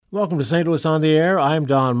Welcome to St. Louis on the Air. I'm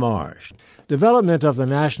Don Marsh. Development of the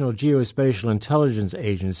National Geospatial Intelligence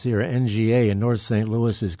Agency, or NGA, in North St.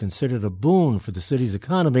 Louis is considered a boon for the city's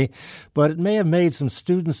economy, but it may have made some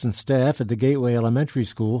students and staff at the Gateway Elementary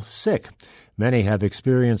School sick. Many have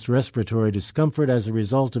experienced respiratory discomfort as a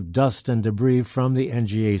result of dust and debris from the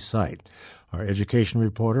NGA site. Our education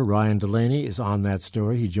reporter, Ryan Delaney, is on that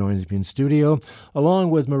story. He joins me in studio,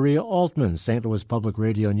 along with Maria Altman, St. Louis Public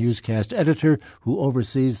Radio newscast editor, who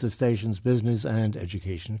oversees the station's business and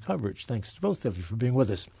education coverage. Thanks to both of you for being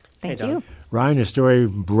with us. Thank you. Ryan, your story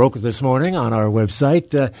broke this morning on our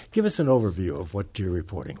website. Give us an overview of what you're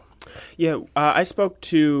reporting. Yeah, I spoke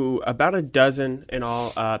to about a dozen in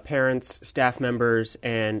all, parents, staff members,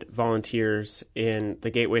 and volunteers in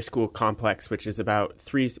the Gateway School complex, which is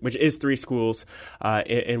three schools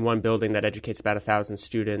in one building that educates about 1,000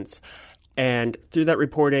 students. And through that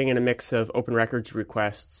reporting and a mix of open records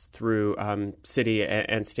requests through city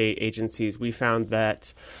and state agencies, we found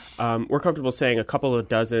that we're comfortable saying a couple of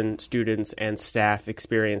dozen students and staff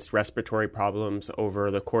experienced respiratory problems over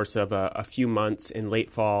the course of a few months in late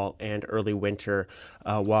fall and early winter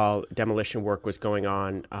while demolition work was going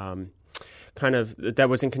on. That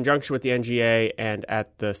was in conjunction with the NGA and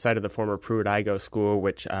at the site of the former Pruitt-Igoe School,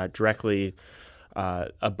 which directly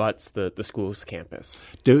abuts the school's campus.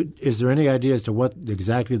 Is there any idea as to what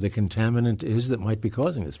exactly the contaminant is that might be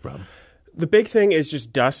causing this problem? The big thing is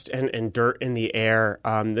just dust and dirt in the air.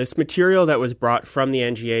 This material that was brought from the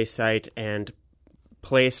NGA site and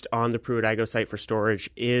placed on the Pruitt-Igoe site for storage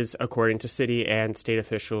is, according to city and state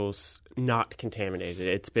officials, not contaminated.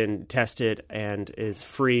 It's been tested and is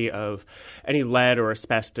free of any lead or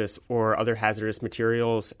asbestos or other hazardous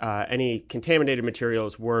materials. Any contaminated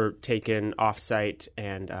materials were taken off-site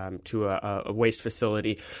and to a waste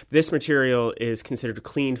facility. This material is considered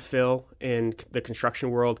clean fill in the construction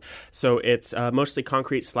world, so it's mostly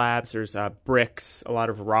concrete slabs. There's bricks, a lot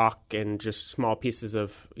of rock, and just small pieces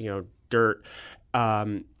of dirt.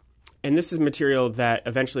 And this is material that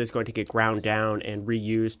eventually is going to get ground down and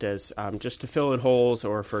reused as just to fill in holes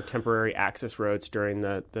or for temporary access roads during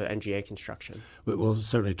the NGA construction. We'll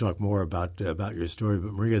certainly talk more about your story,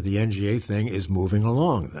 but Maria, the NGA thing is moving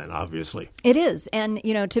along then, obviously. It is. And,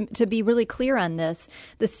 to be really clear on this,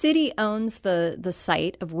 the city owns the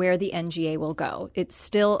site of where the NGA will go. It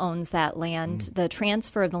still owns that land. The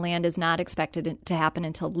transfer of the land is not expected to happen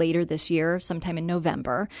until later this year, sometime in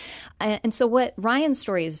November. And so what Ryan's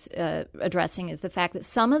story is addressing is the fact that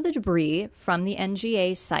some of the debris from the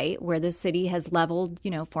NGA site, where the city has leveled,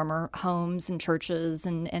 former homes and churches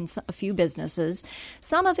and a few businesses,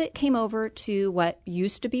 some of it came over to what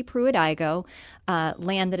used to be Pruitt-Igoe,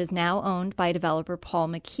 land that is now owned by developer Paul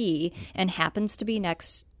McKee and happens to be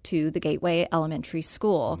next to the Gateway Elementary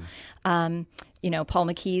School. Paul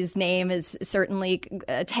McKee's name is certainly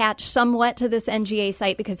attached somewhat to this NGA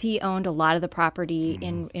site because he owned a lot of the property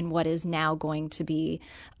in what is now going to be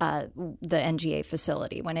the NGA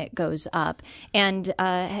facility when it goes up. And,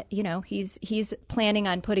 he's planning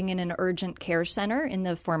on putting in an urgent care center in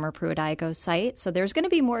the former Pruitt-Igoe site. So there's going to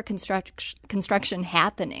be more construction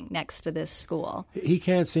happening next to this school. He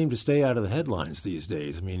can't seem to stay out of the headlines these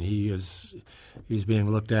days. I mean, he's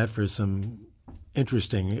being looked at for some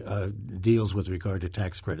interesting deals with regard to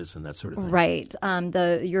tax credits and that sort of thing. Right.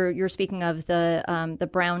 You're speaking of the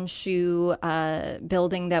brown shoe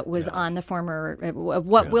building that was on the former of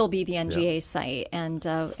what will be the NGA site, and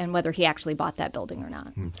whether he actually bought that building or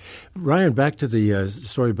not. Ryan, back to the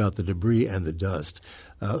story about the debris and the dust.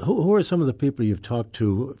 Who are some of the people you've talked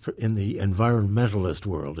to in the environmentalist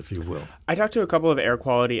world, if you will? I talked to a couple of air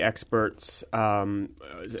quality experts,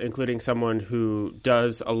 including someone who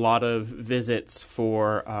does a lot of visits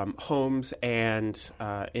for homes and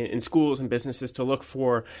in schools and businesses to look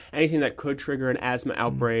for anything that could trigger an asthma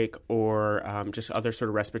outbreak or just other sort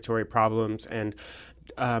of respiratory problems. And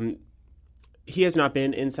he has not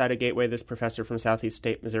been inside a Gateway, this professor from Southeast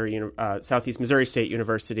Missouri State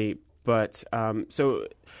University. But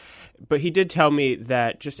he did tell me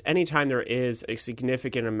that just anytime there is a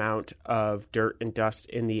significant amount of dirt and dust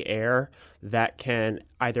in the air, that can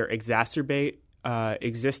either exacerbate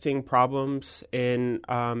existing problems in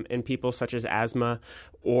people such as asthma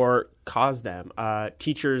or cause them.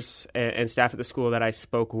 Teachers and staff at the school that I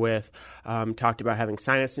spoke with talked about having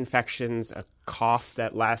sinus infections, a cough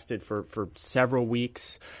that lasted for several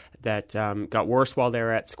weeks, that got worse while they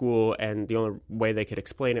were at school, and the only way they could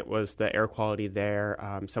explain it was the air quality there.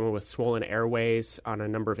 Someone with swollen airways on a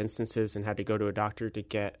number of instances and had to go to a doctor to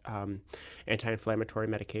get anti-inflammatory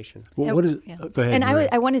medication. Well, Go ahead. And Maria.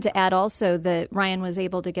 I wanted to add also that Ryan was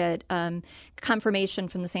able to get confirmation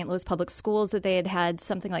from the St. Louis Public Schools that they had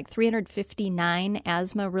something like 359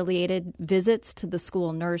 asthma-related visits to the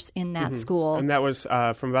school nurse in that school. And that was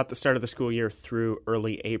from about the start of the school year through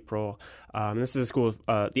early April. This is a school,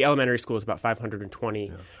 the elementary school is about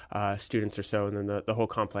 520 students or so, and then the whole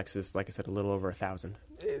complex is, like I said, a little over 1,000.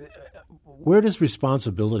 Where does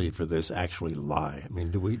responsibility for this actually lie? I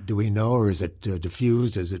mean, do we know, or is it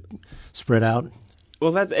diffused? Is it spread out?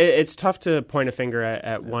 Well, it's tough to point a finger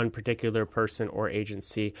at one particular person or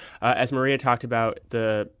agency. As Maria talked about,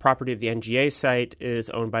 the property of the NGA site is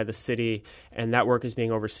owned by the city, and that work is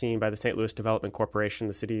being overseen by the St. Louis Development Corporation,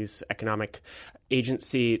 the city's economic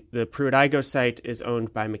agency. The Pruitt-Igoe site is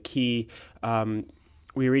owned by McKee.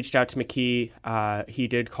 We reached out to McKee. He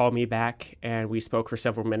did call me back, and we spoke for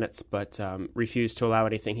several minutes, but refused to allow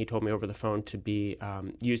anything he told me over the phone to be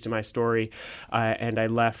used in my story. And I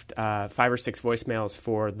left 5 or 6 voicemails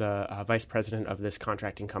for the vice president of this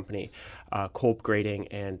contracting company, Kolb Grading,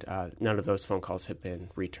 and none of those phone calls have been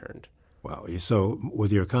returned. Wow. So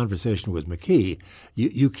with your conversation with McKee,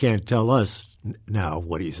 you can't tell us now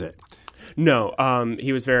what he said. No,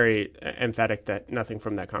 he was very emphatic that nothing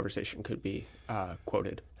from that conversation could be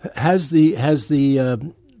quoted. Has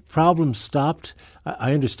the problem stopped?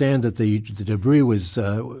 I understand that the debris was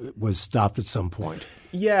stopped at some point.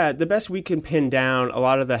 Yeah, the best we can pin down, a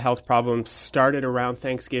lot of the health problems started around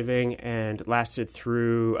Thanksgiving and lasted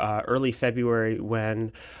through early February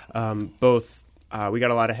when both we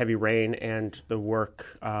got a lot of heavy rain and the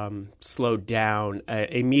work slowed down.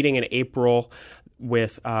 A meeting in April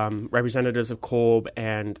with representatives of Kolb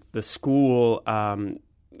and the school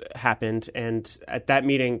happened, and at that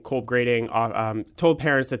meeting, Kolb Grading told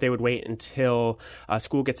parents that they would wait until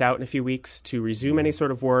school gets out in a few weeks to resume any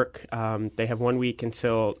sort of work. They have 1 week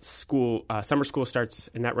until summer school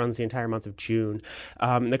starts, and that runs the entire month of June.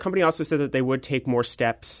 The company also said that they would take more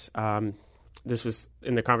steps. This was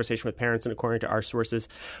in the conversation with parents, and according to our sources,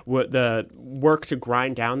 the work to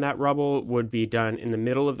grind down that rubble would be done in the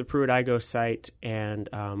middle of the Pruitt-Igoe site, and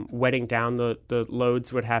wetting down the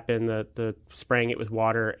loads would happen, the spraying it with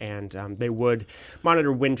water, and they would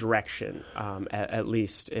monitor wind direction, at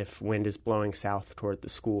least if wind is blowing south toward the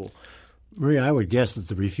school. Maria, I would guess that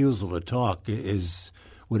the refusal to talk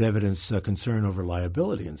would evidence concern over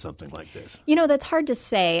liability in something like this. That's hard to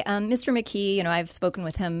say. Mr. McKee, I've spoken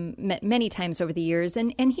with him many times over the years,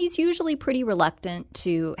 and he's usually pretty reluctant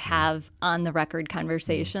to have on-the-record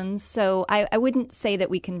conversations. So I wouldn't say that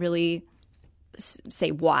we can really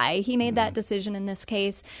say why he made that decision in this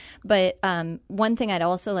case. But one thing I'd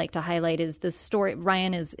also like to highlight is the story.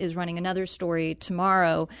 Ryan is running another story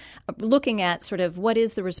tomorrow looking at sort of what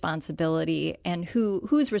is the responsibility and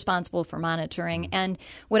who's responsible for monitoring. And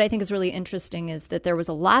what I think is really interesting is that there was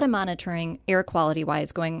a lot of monitoring air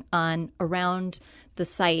quality-wise going on around the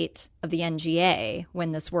site of the NGA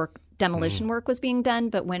when this demolition work was being done.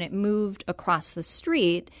 But when it moved across the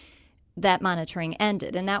street, that monitoring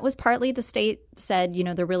ended. And that was partly the state said,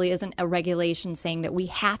 there really isn't a regulation saying that we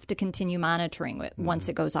have to continue monitoring it once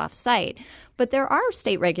it goes off site. But there are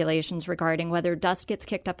state regulations regarding whether dust gets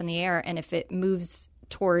kicked up in the air and if it moves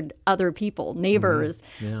toward other people, neighbors,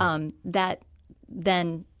 that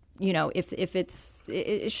then, if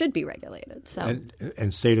it should be regulated. So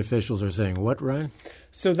and state officials are saying what, Ryan?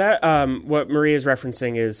 So that what Maria is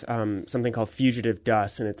referencing is something called fugitive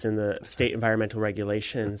dust, and it's in the state environmental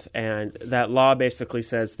regulations. And that law basically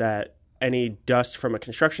says that any dust from a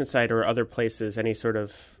construction site or other places, any sort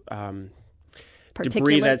of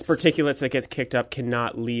debris particulates that gets kicked up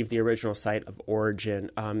cannot leave the original site of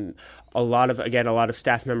origin. A lot of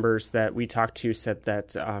staff members that we talked to said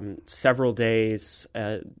that several days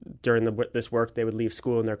during this work, they would leave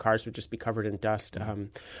school and their cars would just be covered in dust.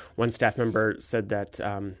 One staff member said that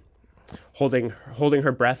holding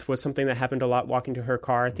her breath was something that happened a lot walking to her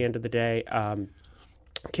car at the end of the day.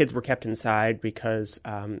 Kids were kept inside because,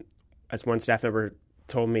 as one staff member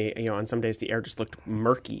told me, on some days the air just looked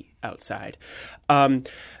murky outside.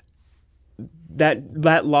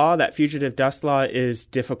 That law, that fugitive dust law, is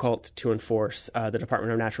difficult to enforce. The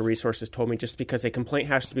Department of Natural Resources told me, just because a complaint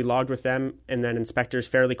has to be logged with them, and then inspectors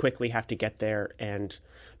fairly quickly have to get there and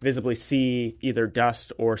visibly see either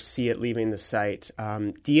dust or see it leaving the site.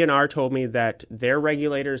 DNR told me that their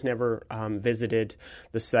regulators never visited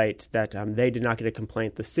the site, that they did not get a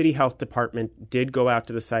complaint. The city health department did go out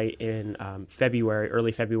to the site in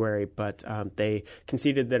early February, but they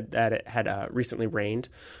conceded that it had recently rained.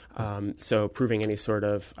 So proving any sort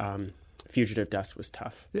of fugitive dust was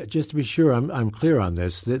tough. Just to be sure, I'm clear on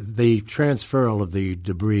this. The transferal of the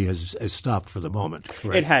debris has stopped for the moment,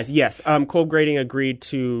 correct? It has, yes. Cold Grading agreed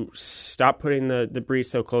to stop putting the debris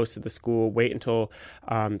so close to the school, wait until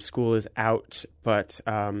school is out, but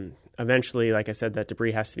eventually, like I said, that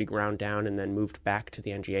debris has to be ground down and then moved back to the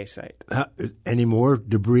NGA site. Any more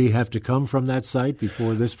debris have to come from that site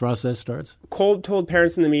before this process starts? Cold told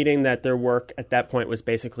parents in the meeting that their work at that point was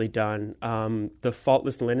basically done. The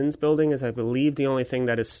Faultless Linens building is, I believe, the only thing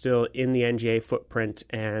that is still in the NGA footprint,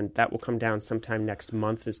 and that will come down sometime next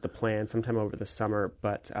month is the plan, sometime over the summer.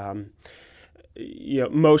 But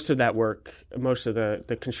most of that work, most of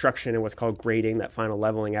the construction and what's called grading, that final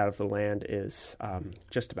leveling out of the land, is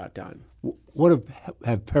just about done. What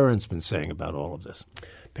have parents been saying about all of this?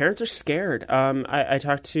 Parents are scared. I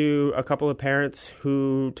talked to a couple of parents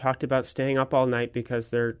who talked about staying up all night because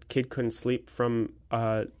their kid couldn't sleep from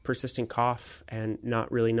persistent cough and not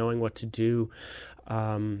really knowing what to do.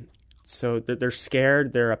 So they're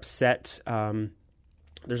scared. They're upset.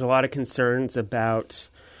 There's a lot of concerns about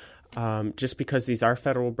just because these are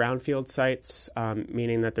federal brownfield sites,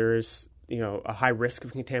 meaning that there is a high risk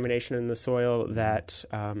of contamination in the soil, that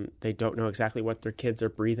they don't know exactly what their kids are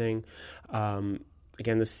breathing.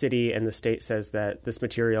 Again, the city and the state says that this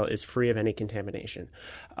material is free of any contamination.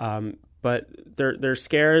 But they're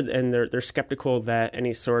scared, and they're skeptical that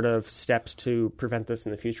any sort of steps to prevent this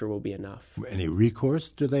in the future will be enough. Any recourse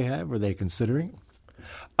do they have? Are they considering?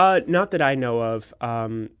 Not that I know of.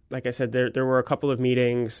 Like I said, there were a couple of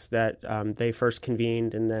meetings that they first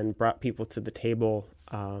convened and then brought people to the table.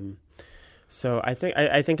 So I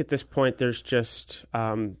think at this point there's just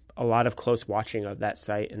a lot of close watching of that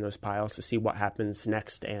site and those piles to see what happens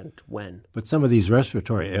next and when. But some of these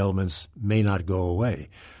respiratory ailments may not go away.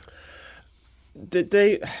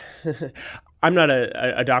 I'm not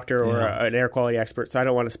a doctor or an air quality expert, so I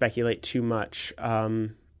don't want to speculate too much.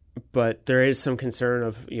 But there is some concern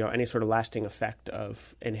of any sort of lasting effect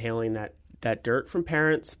of inhaling that dirt from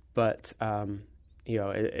parents. But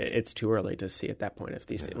it's too early to see at that point if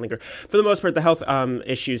these linger. For the most part, the health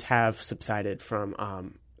issues have subsided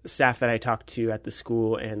from staff that I talked to at the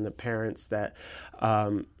school and the parents that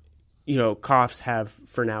coughs have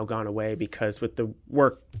for now gone away, because with the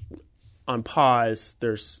work on pause,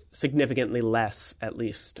 there's significantly less, at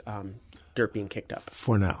least, dirt being kicked up.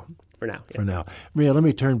 For now. For now. Yeah. For now. Maria, let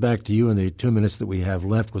me turn back to you in the 2 minutes that we have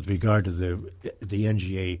left with regard to the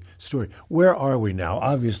NGA story. Where are we now?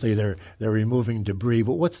 Obviously, they're removing debris,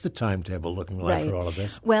 but what's the timetable looking like for all of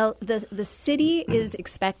this? Well, the city is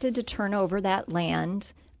expected to turn over that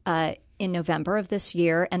land in November of this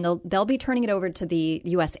year, and they'll be turning it over to the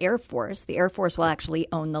U.S. Air Force. The Air Force will actually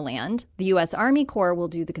own the land. The U.S. Army Corps will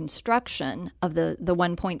do the construction of the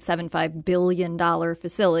 $1.75 billion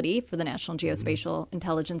facility for the National Geospatial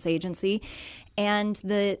Intelligence Agency. And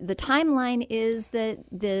the timeline is that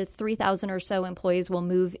the 3,000 or so employees will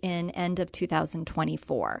move in end of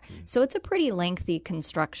 2024. So it's a pretty lengthy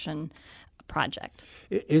construction project.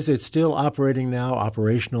 Is it still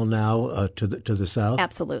operational now to the south?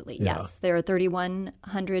 Absolutely, yes. There are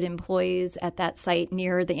 3,100 employees at that site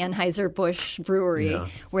near the Anheuser-Busch Brewery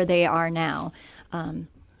where they are now.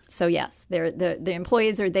 So yes, the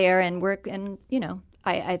employees are there and work, and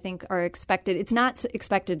I think are expected. It's not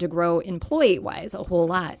expected to grow employee-wise a whole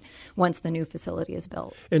lot once the new facility is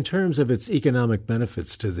built. In terms of its economic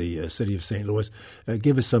benefits to the city of St. Louis,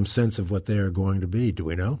 give us some sense of what they are going to be. Do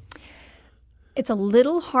we know? It's a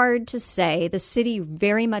little hard to say. The city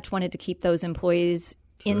very much wanted to keep those employees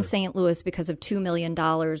in St. Louis because of $2 million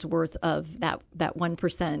worth of that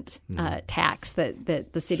 1% tax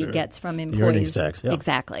that the city gets from employees. The earnings tax,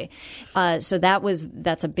 exactly. So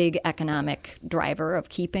that's a big economic driver of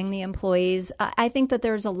keeping the employees. I think that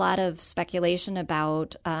there's a lot of speculation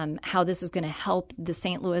about how this is going to help the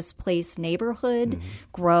St. Louis Place neighborhood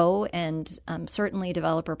grow, and certainly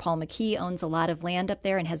developer Paul McKee owns a lot of land up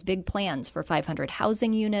there and has big plans for 500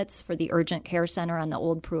 housing units for the urgent care center on the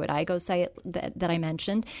old Pruitt-Igoe site that I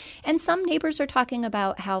mentioned. And some neighbors are talking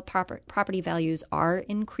about how property values are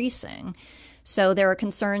increasing. So there are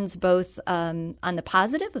concerns both on the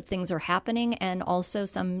positive of things are happening, and also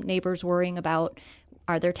some neighbors worrying about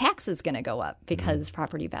are their taxes going to go up because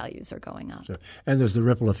property values are going up? Sure. And there's the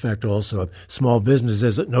ripple effect also of small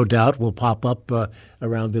businesses that no doubt will pop up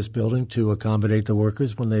around this building to accommodate the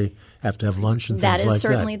workers when they have to have lunch and things like that. That is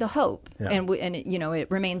certainly the hope. Yeah. And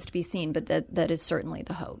it remains to be seen, but that is certainly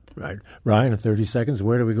the hope. Right. Ryan, in 30 seconds,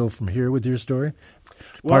 where do we go from here with your story?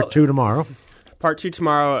 Part 2 tomorrow. Part 2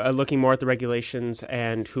 tomorrow, looking more at the regulations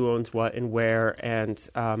and who owns what and where.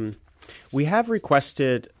 And we have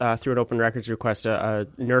requested, through an open records request, a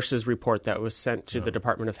nurse's report that was sent to the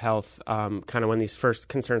Department of Health kind of when these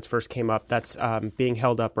concerns first came up. That's being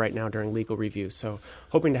held up right now during legal review. So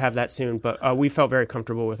hoping to have that soon. But we felt very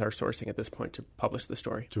comfortable with our sourcing at this point to publish the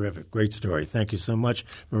story. Terrific. Great story. Thank you so much,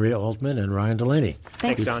 Maria Altman and Ryan Delaney.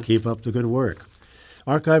 Thanks, Don. Keep up the good work.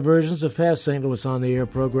 Archive versions of past St. Louis On the Air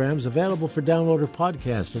programs available for download or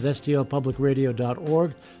podcast at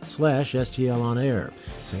stlpublicradio.org/STLOnAir.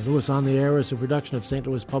 St. Louis On the Air is a production of St.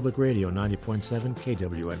 Louis Public Radio, 90.7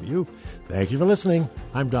 KWMU. Thank you for listening.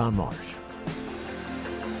 I'm Don Marsh.